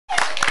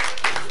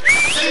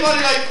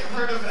anybody like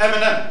heard of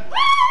Eminem?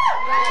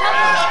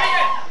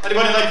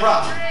 Anybody like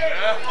rap?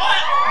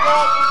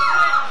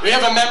 We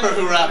have a member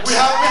who raps. We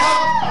have a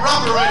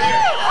rapper right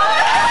here.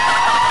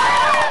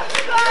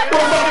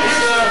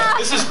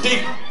 This is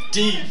Big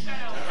D.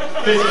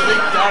 Big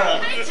Dara.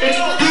 It's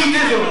D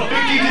Dizzle.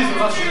 Big D Dizzle.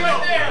 That's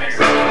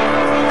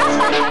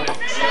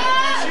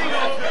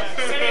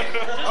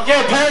Okay,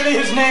 apparently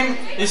his name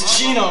is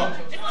Chino.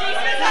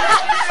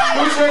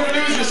 Who's here to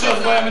lose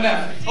yourself by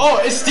Eminem? Oh,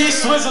 it's D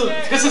Swizzle.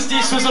 This is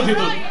D Swizzle,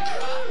 people.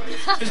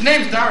 His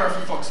name's Dara, for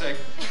fuck's sake.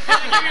 Give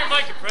me your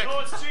mic, you prick. No,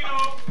 it's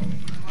Chino.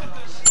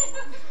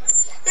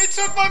 He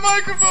took my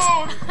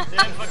microphone!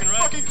 Damn fucking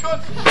right. Fucking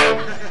cunt.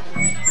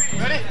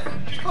 Ready?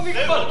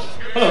 Hello.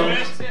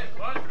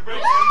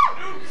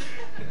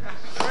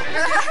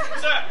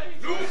 What's that?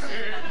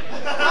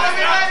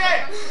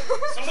 Ready?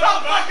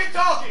 Stop fucking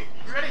talking!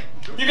 Ready?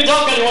 You can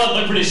talk all you want,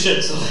 they're pretty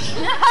shit, so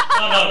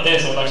not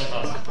this, so it's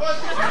actually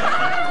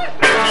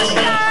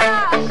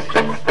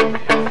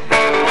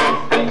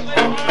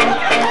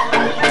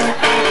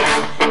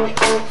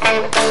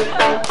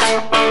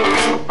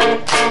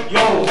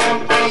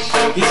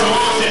He's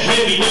on the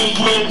heavy knee,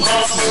 getting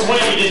past his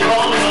weight, he's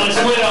falling on his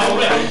way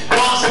already.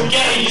 Lost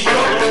again, he's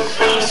broken.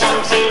 On the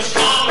surface, he was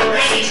strong and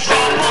ready to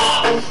drop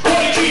off. But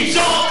he keeps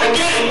on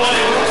forgetting when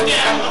it goes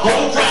down. The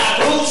whole crowd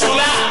moves so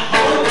loud.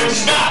 Hoping to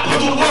stop,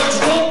 but the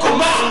words won't come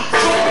out.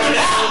 Choking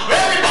out,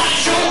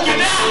 everybody's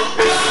choking out.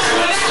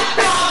 Choking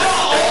out,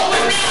 all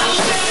around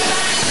the same.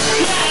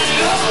 Yeah,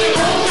 you know,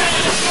 the whole man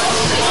is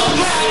choking. So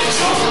glad it's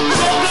choking,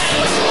 so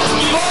glad it's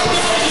choking. You won't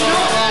get it, you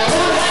know.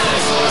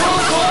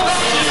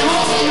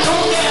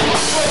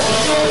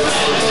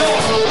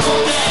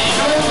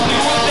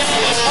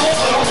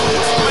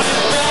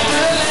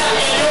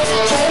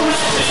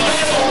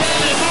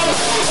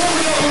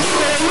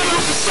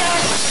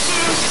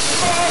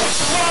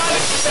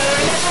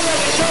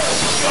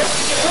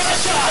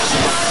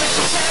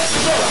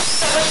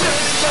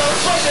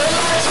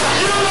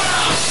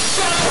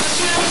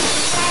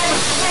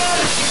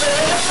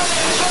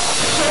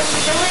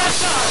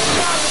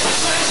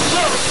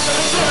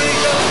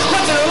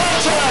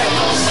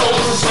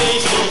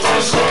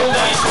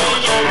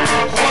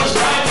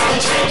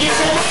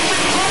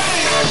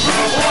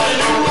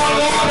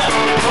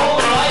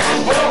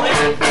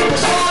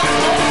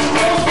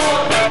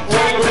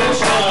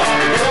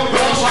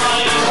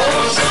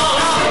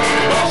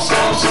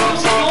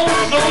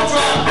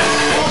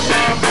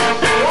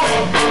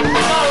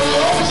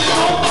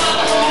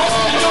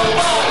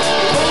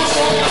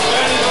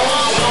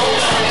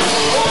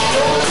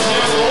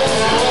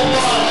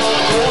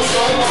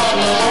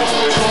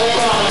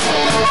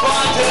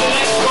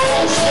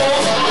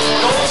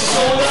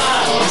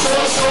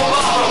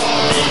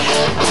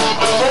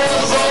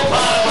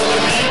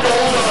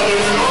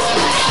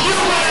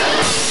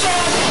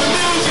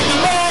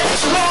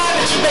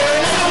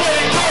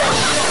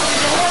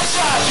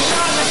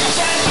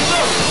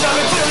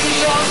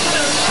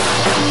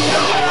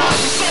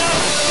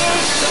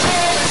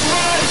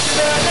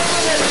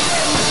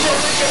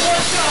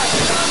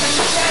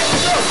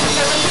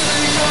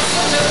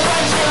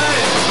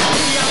 Right.